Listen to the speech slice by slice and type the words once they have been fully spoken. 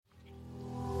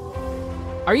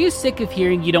Are you sick of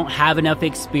hearing you don't have enough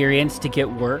experience to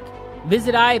get work?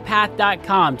 Visit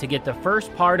iapath.com to get the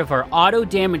first part of our auto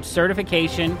damage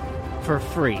certification for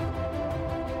free.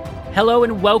 Hello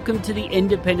and welcome to the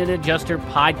Independent Adjuster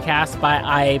podcast by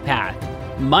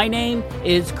IAPath. My name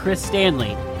is Chris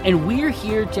Stanley, and we're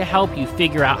here to help you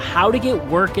figure out how to get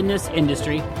work in this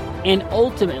industry and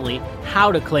ultimately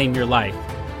how to claim your life.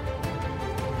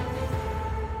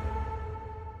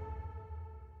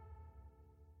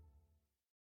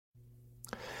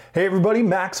 Hey everybody,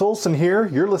 Max Olson here.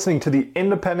 You're listening to the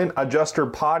Independent Adjuster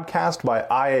podcast by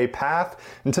IAPath.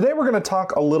 And today we're going to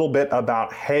talk a little bit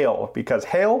about hail, because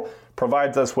hail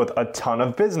provides us with a ton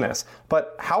of business.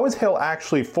 But how is hail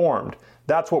actually formed?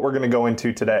 That's what we're going to go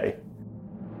into today.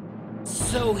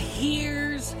 So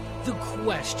here's the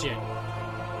question.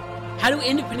 How do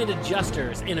independent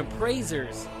adjusters and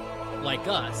appraisers like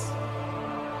us,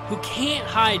 who can't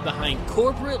hide behind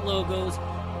corporate logos,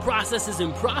 processes,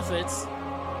 and profits,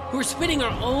 who are spending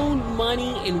our own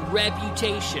money and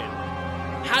reputation,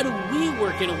 how do we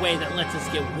work in a way that lets us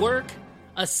get work,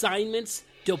 assignments,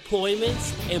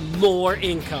 deployments, and more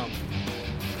income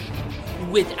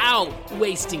without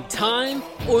wasting time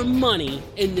or money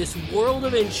in this world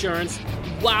of insurance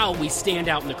while we stand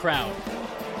out in the crowd?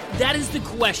 That is the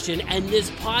question, and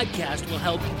this podcast will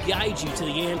help guide you to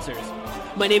the answers.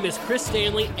 My name is Chris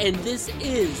Stanley, and this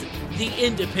is the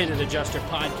Independent Adjuster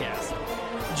Podcast.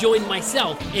 Join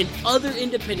myself and other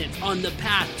independents on the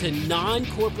path to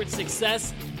non-corporate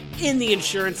success in the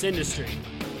insurance industry.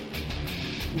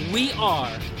 We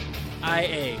are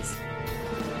IAs.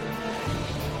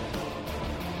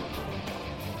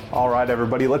 All right,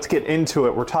 everybody, let's get into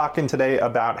it. We're talking today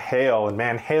about hail, and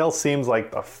man, hail seems like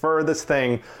the furthest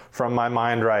thing from my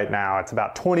mind right now. It's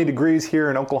about 20 degrees here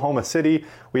in Oklahoma City.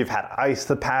 We've had ice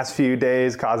the past few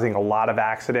days, causing a lot of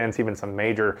accidents, even some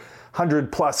major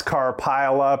 100-plus car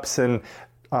pileups in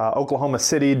Oklahoma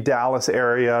City, Dallas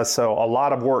area, so a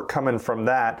lot of work coming from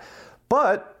that.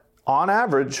 But on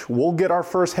average, we'll get our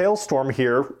first hailstorm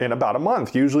here in about a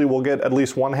month. Usually we'll get at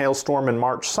least one hailstorm in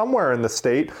March somewhere in the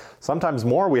state, sometimes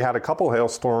more. We had a couple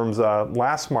hailstorms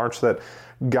last March that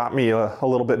got me a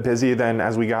little bit busy. Then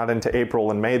as we got into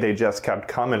April and May, they just kept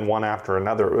coming one after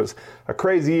another. It was a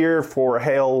crazy year for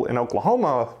hail in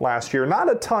Oklahoma last year.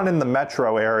 Not a ton in the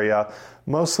metro area,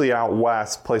 mostly out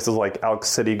west. Places like Elk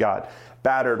City got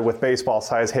battered with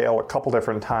baseball-sized hail a couple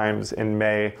different times in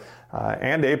May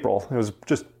and April. It was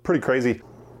just pretty crazy.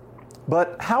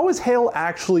 But how is hail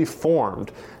actually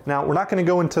formed? Now, we're not going to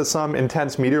go into some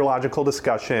intense meteorological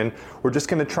discussion. We're just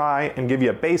going to try and give you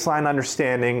a baseline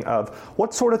understanding of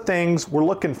what sort of things we're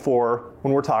looking for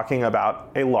when we're talking about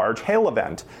a large hail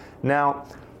event. Now,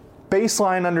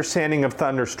 baseline understanding of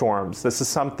thunderstorms. This is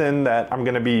something that I'm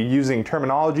going to be using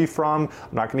terminology from.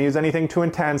 I'm not going to use anything too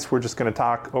intense. We're just going to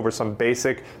talk over some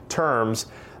basic terms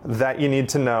that you need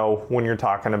to know when you're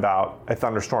talking about a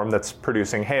thunderstorm that's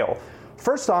producing hail.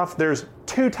 First off, there's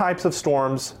two types of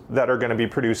storms that are going to be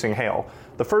producing hail.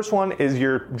 The first one is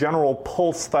your general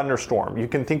pulse thunderstorm. You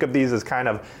can think of these as kind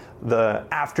of the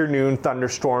afternoon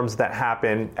thunderstorms that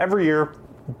happen every year.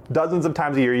 Dozens of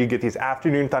times a year you get these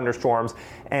afternoon thunderstorms,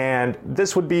 and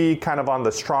this would be kind of on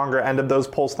the stronger end of those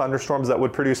pulse thunderstorms that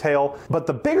would produce hail. But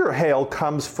the bigger hail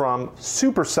comes from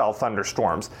supercell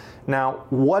thunderstorms. Now,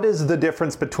 what is the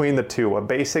difference between the two? A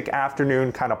basic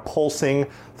afternoon kind of pulsing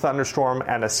thunderstorm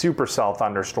and a supercell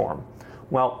thunderstorm?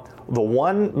 Well, the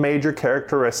one major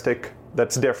characteristic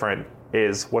that's different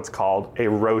is what's called a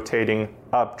rotating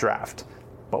updraft.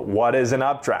 But what is an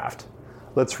updraft?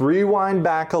 Let's rewind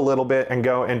back a little bit and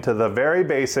go into the very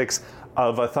basics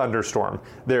of a thunderstorm.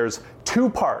 There's two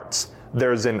parts.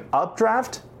 There's an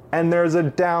updraft and there's a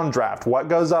downdraft. What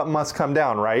goes up must come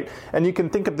down, right? And you can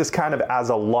think of this kind of as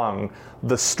a lung.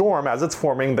 The storm, as it's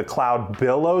forming, the cloud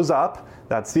billows up.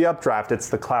 That's the updraft. It's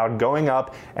the cloud going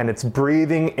up and it's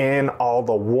breathing in all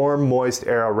the warm, moist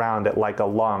air around it like a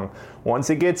lung. Once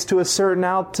it gets to a certain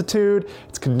altitude,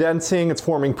 it's condensing, it's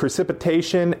forming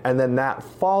precipitation, and then that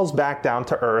falls back down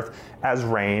to earth as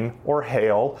rain or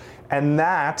hail, and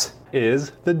that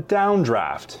is the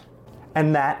downdraft.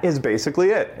 And that is basically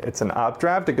it. It's an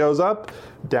updraft, it goes up.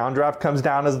 Downdraft comes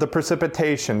down as the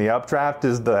precipitation. The updraft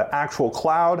is the actual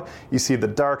cloud. You see the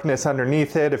darkness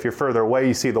underneath it. If you're further away,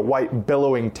 you see the white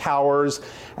billowing towers.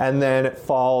 And then it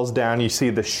falls down. You see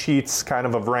the sheets kind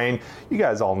of rain. You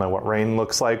guys all know what rain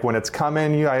looks like when it's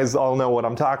coming. You guys all know what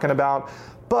I'm talking about.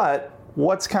 But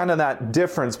what's kind of that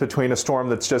difference between a storm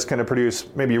that's just going to produce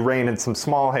maybe rain and some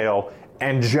small hail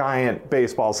and giant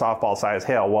baseball, softball size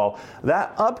hail? Well,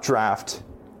 that updraft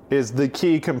is the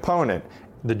key component.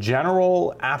 The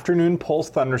general afternoon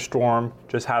pulse thunderstorm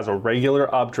just has a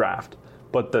regular updraft.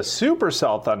 But the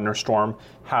supercell thunderstorm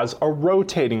has a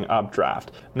rotating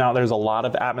updraft. Now, there's a lot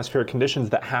of atmospheric conditions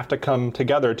that have to come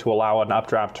together to allow an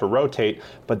updraft to rotate,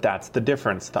 but that's the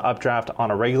difference. The updraft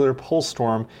on a regular pulse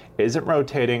storm isn't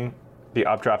rotating, the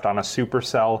updraft on a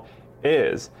supercell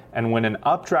is. And when an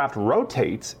updraft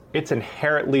rotates, it's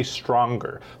inherently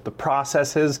stronger. The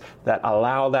processes that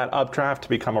allow that updraft to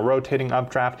become a rotating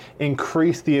updraft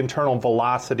increase the internal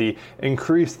velocity,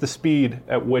 increase the speed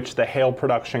at which the hail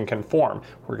production can form.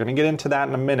 We're going to get into that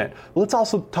in a minute. Let's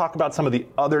also talk about some of the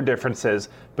other differences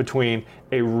between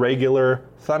a regular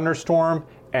thunderstorm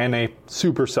and a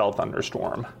supercell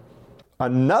thunderstorm.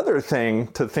 Another thing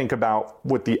to think about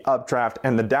with the updraft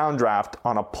and the downdraft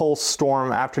on a pulse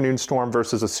storm, afternoon storm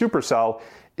versus a supercell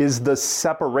is the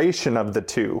separation of the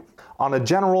two. On a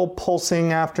general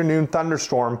pulsing afternoon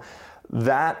thunderstorm,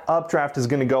 that updraft is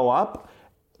going to go up,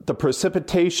 the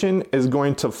precipitation is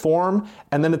going to form,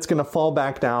 and then it's going to fall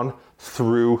back down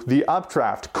through the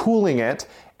updraft, cooling it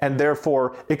and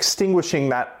therefore extinguishing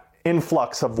that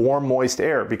influx of warm, moist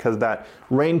air, because that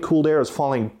rain-cooled air is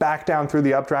falling back down through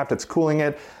the updraft, it's cooling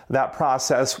it. That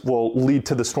process will lead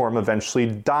to the storm eventually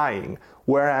dying.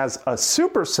 Whereas a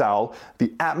supercell,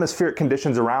 the atmospheric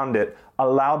conditions around it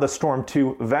allow the storm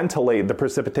to ventilate the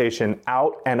precipitation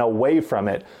out and away from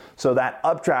it, so that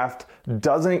updraft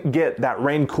doesn't get that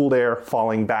rain-cooled air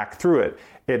falling back through it.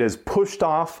 It is pushed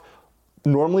off,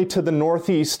 normally to the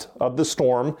northeast of the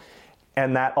storm,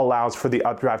 and that allows for the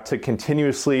updraft to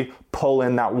continuously pull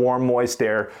in that warm, moist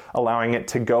air, allowing it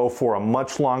to go for a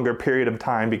much longer period of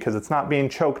time because it's not being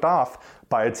choked off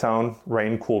by its own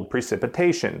rain-cooled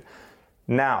precipitation.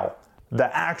 Now,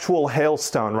 the actual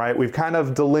hailstone, right? We've kind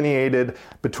of delineated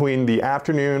between the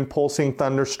afternoon pulsing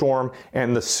thunderstorm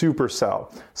and the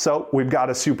supercell. So we've got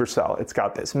a supercell. It's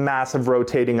got this massive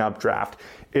rotating updraft.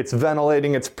 It's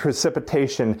ventilating its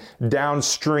precipitation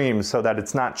downstream so that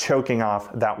it's not choking off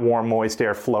that warm, moist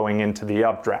air flowing into the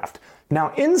updraft.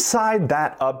 Now, inside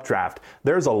that updraft,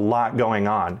 there's a lot going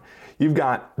on. You've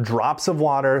got drops of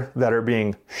water that are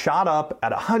being shot up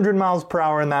at 100 miles per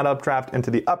hour in that updraft into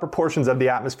the upper portions of the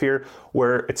atmosphere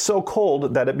where it's so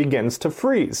cold that it begins to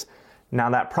freeze.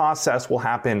 Now that process will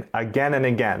happen again and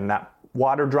again. That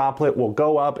water droplet will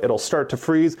go up, it'll start to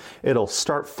freeze, it'll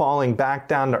start falling back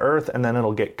down to earth, and then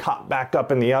it'll get caught back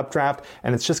up in the updraft,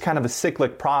 and it's just kind of a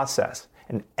cyclic process.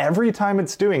 And every time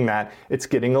it's doing that, it's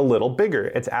getting a little bigger.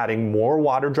 It's adding more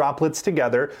water droplets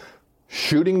together,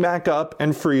 shooting back up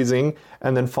and freezing,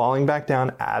 and then falling back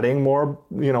down, adding more,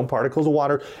 particles of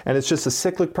water. And it's just a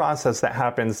cyclic process that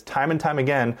happens time and time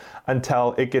again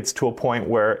until it gets to a point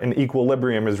where an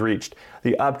equilibrium is reached.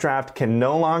 The updraft can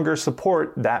no longer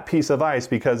support that piece of ice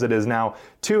because it is now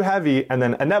too heavy, and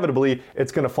then inevitably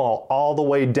it's going to fall all the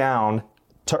way down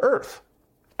to earth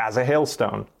as a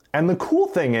hailstone. And the cool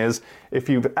thing is, if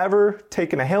you've ever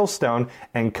taken a hailstone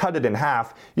and cut it in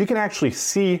half, you can actually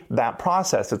see that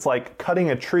process. It's like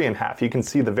cutting a tree in half. You can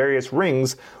see the various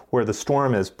rings where the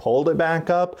storm has pulled it back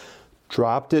up,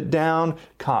 dropped it down,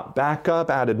 caught back up,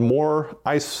 added more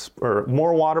ice or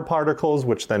more water particles,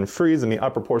 which then freeze in the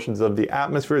upper portions of the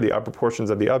atmosphere, the upper portions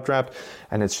of the updraft.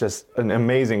 And it's just an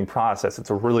amazing process. It's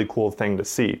a really cool thing to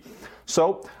see.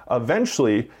 So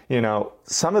eventually,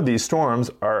 some of these storms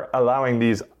are allowing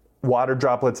these water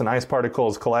droplets and ice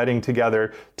particles colliding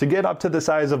together to get up to the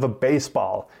size of a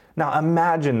baseball. Now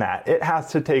imagine that. It has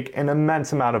to take an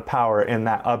immense amount of power in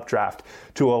that updraft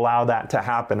to allow that to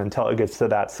happen until it gets to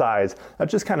that size. That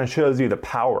just kind of shows you the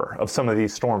power of some of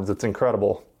these storms. It's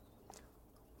incredible.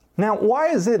 Now, why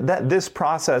is it that this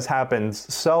process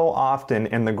happens so often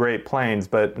in the Great Plains,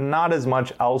 but not as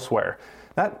much elsewhere?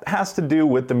 That has to do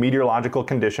with the meteorological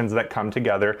conditions that come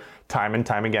together time and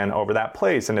time again over that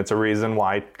place. And it's a reason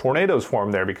why tornadoes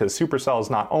form there, because supercells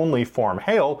not only form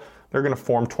hail, they're going to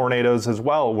form tornadoes as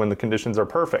well when the conditions are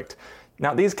perfect.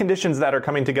 Now, these conditions that are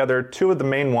coming together, two of the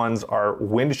main ones are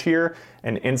wind shear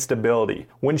and instability.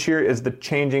 Wind shear is the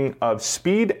changing of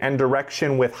speed and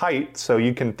direction with height. So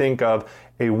you can think of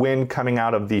a wind coming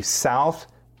out of the south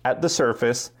at the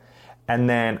surface, and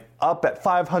then up at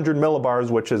 500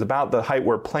 millibars, which is about the height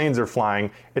where planes are flying,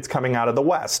 it's coming out of the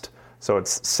west. So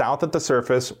it's south at the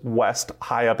surface, west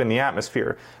high up in the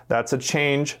atmosphere. That's a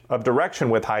change of direction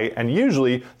with height, and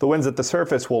usually the winds at the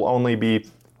surface will only be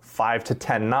 5 to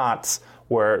 10 knots,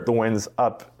 where the winds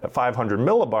up at 500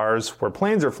 millibars, where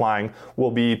planes are flying,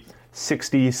 will be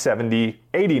 60, 70,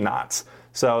 80 knots.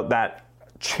 So that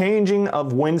changing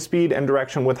of wind speed and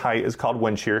direction with height is called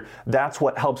wind shear. That's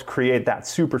what helps create that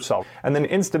supercell. And then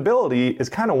instability is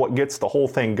kind of what gets the whole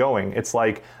thing going. It's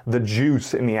like the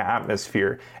juice in the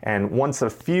atmosphere. And once a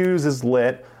fuse is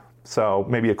lit, So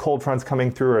maybe a cold front's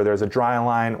coming through, or there's a dry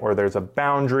line, or there's a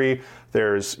boundary,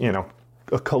 there's,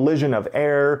 a collision of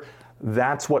air.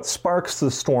 That's what sparks the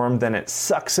storm. Then it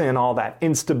sucks in all that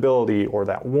instability or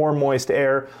that warm, moist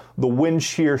air. The wind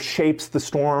shear shapes the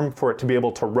storm for it to be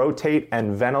able to rotate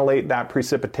and ventilate that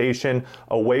precipitation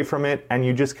away from it. And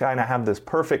you just kind of have this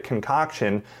perfect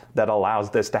concoction that allows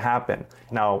this to happen.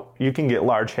 Now, you can get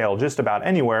large hail just about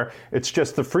anywhere. It's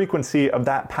just the frequency of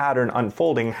that pattern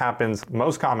unfolding happens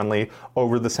most commonly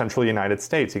over the central United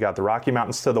States. You got the Rocky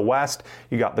Mountains to the west.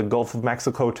 You got the Gulf of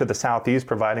Mexico to the southeast,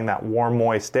 providing that warm,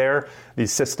 moist air.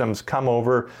 These systems come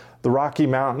over the Rocky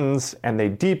Mountains and they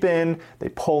deepen, they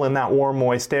pull in that warm,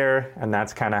 moist air, and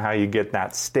that's kind of how you get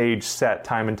that stage set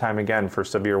time and time again for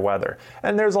severe weather.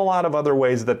 And there's a lot of other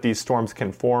ways that these storms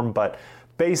can form, but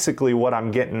basically what I'm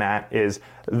getting at is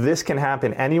this can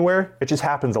happen anywhere. It just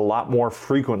happens a lot more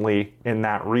frequently in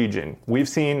that region. We've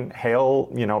seen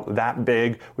hail, that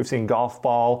big. We've seen golf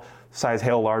ball size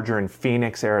hail larger in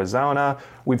Phoenix, Arizona.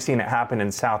 We've seen it happen in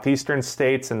southeastern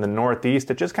states and the Northeast.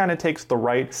 It just kind of takes the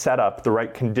right setup, the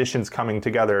right conditions coming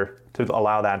together to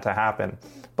allow that to happen.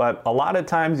 But a lot of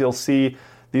times you'll see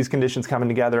these conditions coming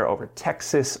together over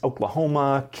Texas,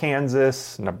 Oklahoma,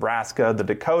 Kansas, Nebraska, the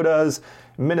Dakotas,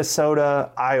 Minnesota,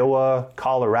 Iowa,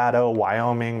 Colorado,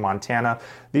 Wyoming, Montana.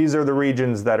 These are the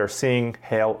regions that are seeing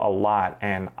hail a lot.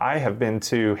 And I have been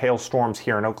to hailstorms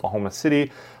here in Oklahoma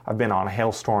City. I've been on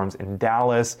hailstorms in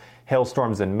Dallas,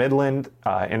 hailstorms in Midland.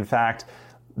 In fact,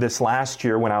 this last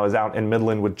year when I was out in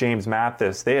Midland with James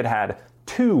Mathis, they had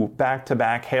 2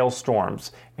 back-to-back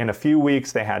hailstorms. In a few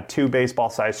weeks, they had 2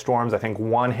 baseball-sized storms. I think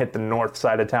one hit the north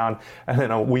side of town, and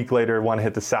then a week later, one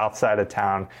hit the south side of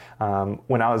town.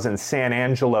 When I was in San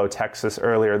Angelo, Texas,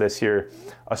 earlier this year,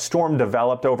 a storm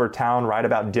developed over town right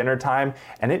about dinner time,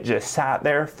 and it just sat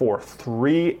there for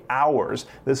 3 hours.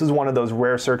 This is one of those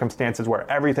rare circumstances where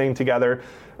everything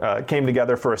came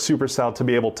together for a supercell to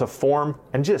be able to form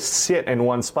and just sit in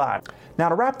one spot. Now,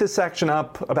 to wrap this section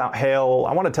up about hail,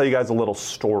 I want to tell you guys a little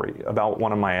story about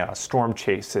one of my storm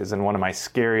chases and one of my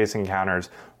scariest encounters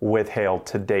with hail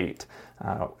to date.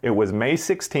 It was May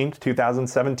 16th,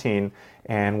 2017,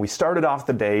 and we started off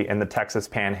the day in the Texas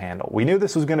Panhandle. We knew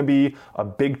this was going to be a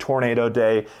big tornado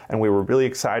day, and we were really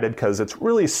excited because it's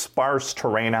really sparse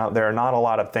terrain out there, not a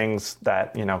lot of things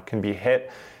that, can be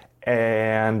hit,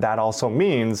 and that also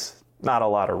means not a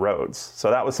lot of roads. So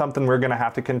that was something we're going to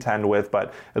have to contend with,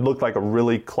 but it looked like a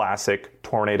really classic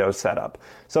tornado setup.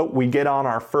 So we get on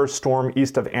our first storm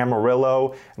east of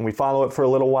Amarillo, and we follow it for a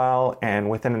little while, and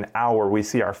within an hour we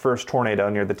see our first tornado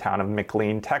near the town of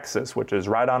McLean, Texas, which is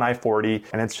right on I-40,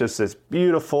 and it's just this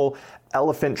beautiful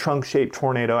elephant trunk-shaped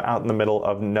tornado out in the middle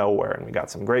of nowhere. And we got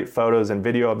some great photos and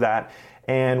video of that.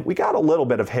 And we got a little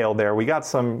bit of hail there. We got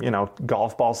some,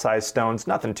 golf ball sized stones,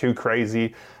 nothing too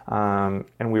crazy. And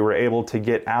we were able to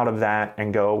get out of that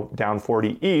and go down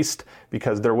 40 east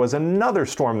because there was another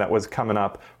storm that was coming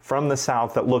up from the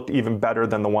south that looked even better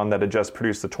than the one that had just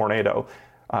produced the tornado.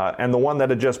 And the one that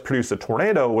had just produced a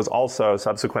tornado was also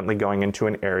subsequently going into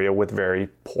an area with very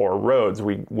poor roads.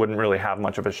 We wouldn't really have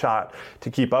much of a shot to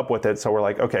keep up with it. So we're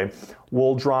like, okay,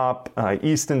 we'll drop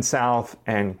east and south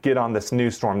and get on this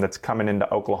new storm that's coming into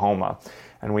Oklahoma.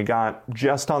 And we got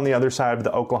just on the other side of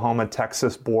the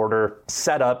Oklahoma-Texas border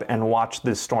set up and watched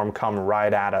this storm come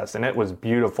right at us. And it was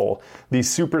beautiful. These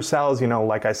supercells,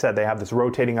 like I said, they have this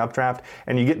rotating updraft,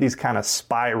 and you get these kind of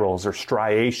spirals or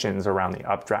striations around the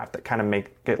updraft that kind of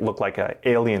make it look like an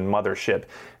alien mothership.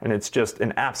 And it's just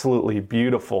an absolutely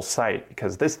beautiful sight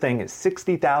because this thing is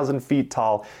 60,000 feet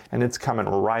tall and it's coming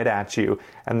right at you.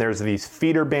 And there's these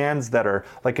feeder bands that are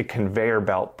like a conveyor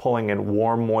belt pulling in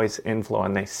warm, moist inflow,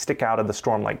 and they stick out of the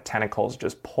storm like tentacles,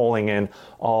 just pulling in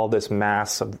all this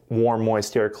mass of warm,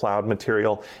 moist air cloud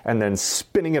material and then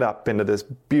spinning it up into this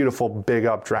beautiful big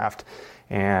updraft.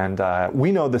 And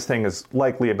we know this thing is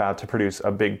likely about to produce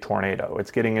a big tornado.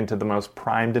 It's getting into the most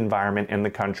primed environment in the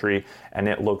country, and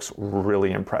it looks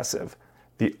really impressive.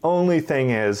 The only thing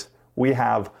is we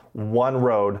have one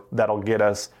road that'll get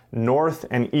us north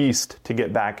and east to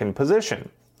get back in position.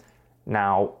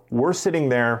 Now, we're sitting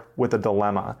there with a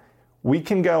dilemma. We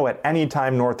can go at any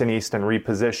time north and east and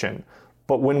reposition.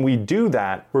 But when we do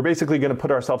that, we're basically going to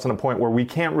put ourselves in a point where we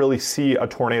can't really see a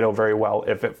tornado very well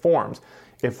if it forms.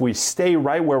 If we stay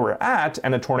right where we're at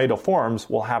and a tornado forms,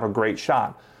 we'll have a great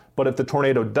shot. But if the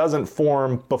tornado doesn't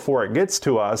form before it gets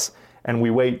to us and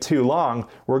we wait too long,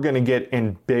 we're going to get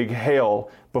in big hail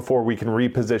before we can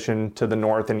reposition to the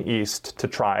north and east to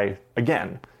try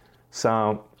again.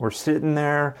 So we're sitting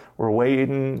there, we're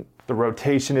waiting, The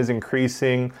rotation is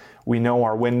increasing. We know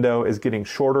our window is getting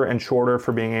shorter and shorter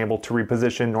for being able to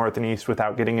reposition north and east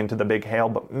without getting into the big hail.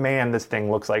 But man, this thing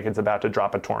looks like it's about to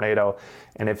drop a tornado.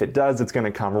 And if it does, it's going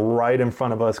to come right in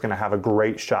front of us, going to have a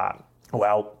great shot.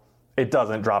 Well, it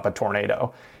doesn't drop a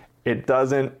tornado. It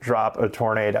doesn't drop a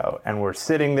tornado. And we're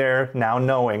sitting there now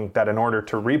knowing that in order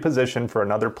to reposition for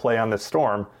another play on this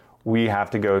storm, we have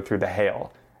to go through the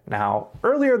hail. Now,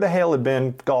 earlier the hail had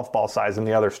been golf ball size in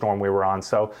the other storm we were on,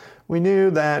 so we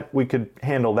knew that we could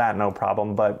handle that no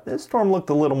problem, but this storm looked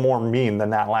a little more mean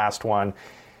than that last one,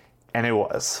 and it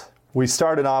was. We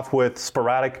started off with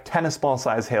sporadic tennis ball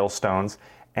size hailstones,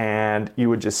 and you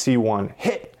would just see one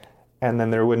hit, and then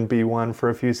there wouldn't be one for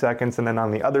a few seconds, and then on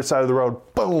the other side of the road,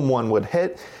 boom, one would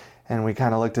hit, and we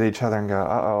kind of looked at each other and go,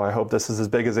 uh-oh, I hope this is as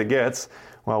big as it gets.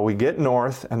 Well, we get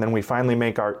north, and then we finally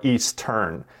make our east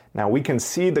turn. Now we can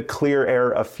see the clear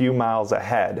air a few miles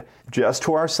ahead. Just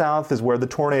to our south is where the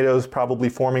tornado is probably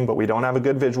forming, but we don't have a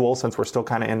good visual since we're still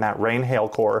kind of in that rain hail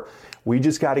core. We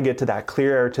just got to get to that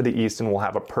clear air to the east and we'll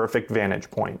have a perfect vantage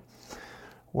point.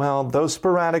 Well, those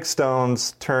sporadic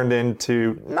stones turned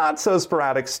into not so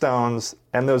sporadic stones,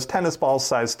 and those tennis ball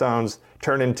sized stones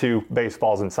turned into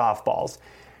baseballs and softballs.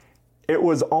 It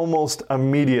was almost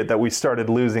immediate that we started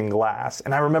losing glass.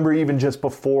 And I remember even just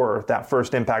before that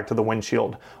first impact to the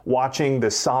windshield, watching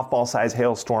this softball-sized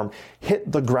hailstorm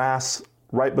hit the grass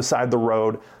right beside the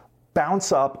road,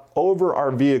 bounce up over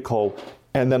our vehicle,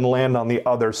 and then land on the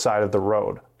other side of the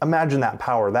road. Imagine that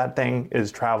power. That thing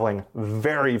is traveling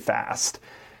very fast.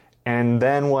 And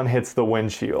then one hits the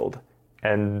windshield.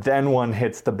 And then one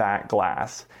hits the back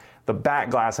glass. The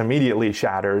back glass immediately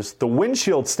shatters. The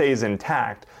windshield stays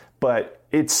intact, but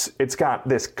it's got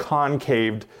this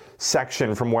concaved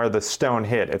section from where the stone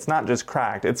hit. It's not just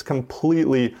cracked, it's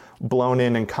completely blown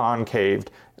in and concaved.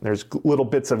 There's little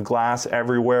bits of glass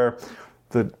everywhere.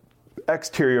 The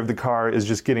exterior of the car is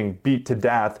just getting beat to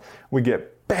death. We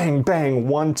get bang, bang,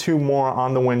 1, 2 more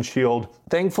on the windshield.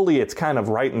 Thankfully, it's kind of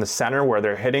right in the center where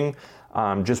they're hitting,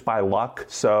 just by luck.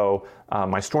 So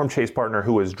my storm chase partner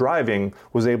who was driving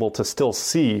was able to still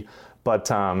see.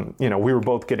 But, we were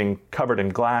both getting covered in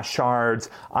glass shards.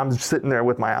 I'm sitting there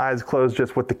with my eyes closed,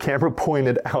 just with the camera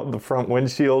pointed out the front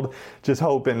windshield, just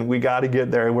hoping we got to get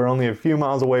there. We're only a few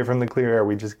miles away from the clear air.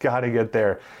 We just got to get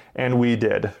there. And we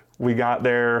did. We got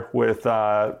there with,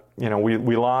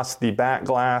 we lost the back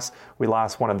glass. We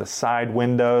lost one of the side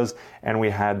windows. And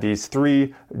we had these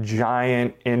 3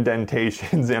 giant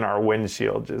indentations in our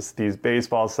windshield, just these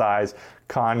baseball-sized,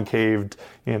 concaved,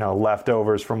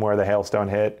 leftovers from where the hailstone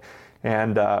hit.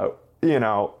 And,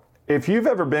 if you've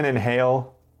ever been in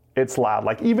hail, it's loud.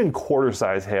 Like even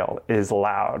quarter-size hail is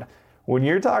loud. When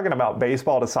you're talking about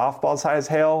baseball to softball size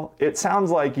hail, it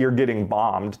sounds like you're getting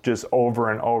bombed just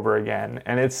over and over again.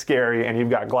 And it's scary, and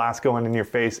you've got glass going in your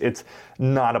face. It's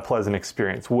not a pleasant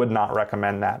experience. Would not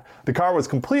recommend that. The car was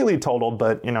completely totaled,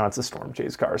 but, it's a storm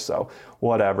chase car, so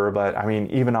whatever. But,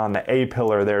 even on the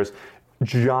A-pillar, there's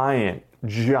giant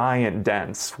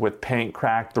dents with paint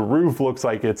cracked. The roof looks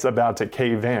like it's about to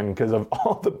cave in because of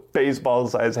all the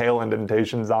baseball-sized hail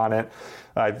indentations on it.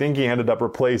 I think he ended up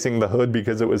replacing the hood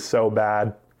because it was so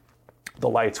bad. The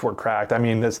lights were cracked.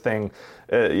 This thing,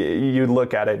 you'd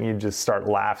look at it and you'd just start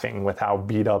laughing with how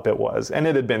beat up it was. And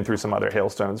it had been through some other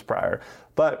hailstones prior.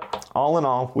 But all in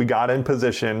all, we got in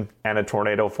position and a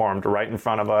tornado formed right in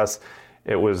front of us.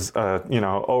 It was,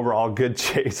 overall good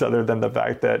chase, other than the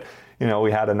fact that,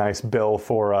 we had a nice bill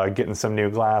for getting some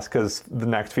new glass because the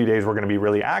next few days were going to be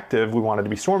really active. We wanted to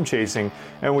be storm chasing,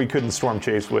 and we couldn't storm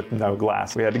chase with no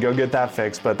glass. We had to go get that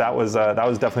fixed, but that was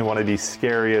definitely one of the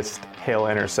scariest hail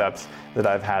intercepts that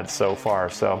I've had so far.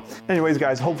 So anyways,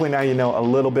 guys, hopefully now you know a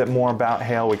little bit more about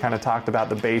hail. We kind of talked about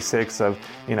the basics of,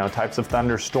 types of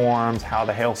thunderstorms, how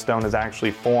the hailstone is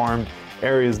actually formed,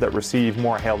 areas that receive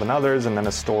more hail than others, and then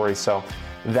a story. So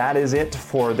that is it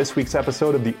for this week's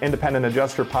episode of the Independent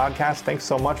Adjuster Podcast. Thanks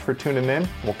so much for tuning in.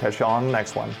 We'll catch y'all on the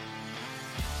next one.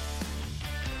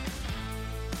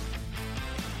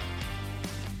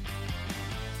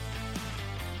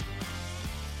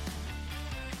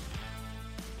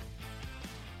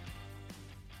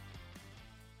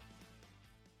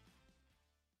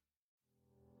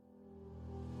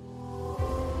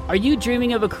 Are you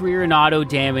dreaming of a career in auto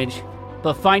damage,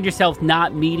 but find yourself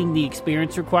not meeting the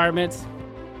experience requirements?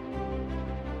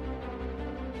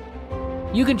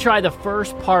 You can try the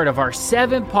first part of our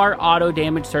 7-part auto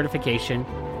damage certification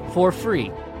for free.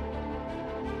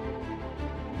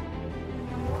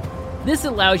 This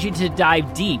allows you to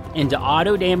dive deep into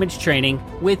auto damage training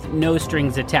with no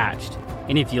strings attached.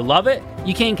 And if you love it,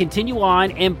 you can continue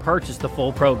on and purchase the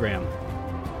full program.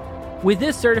 With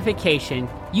this certification,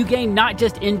 you gain not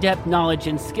just in-depth knowledge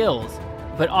and skills,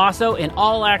 but also an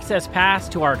all-access pass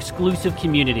to our exclusive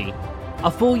community,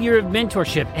 a full year of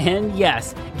mentorship, and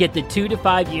yes, get the 2 to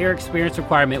 5 year experience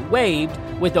requirement waived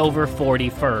with over 40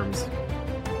 firms.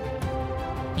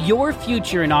 Your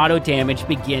future in auto damage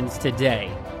begins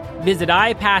today. Visit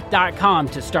iPath.com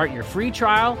to start your free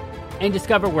trial and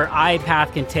discover where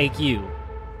iPath can take you.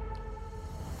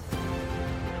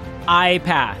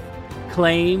 iPath.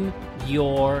 Claim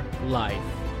your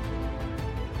life.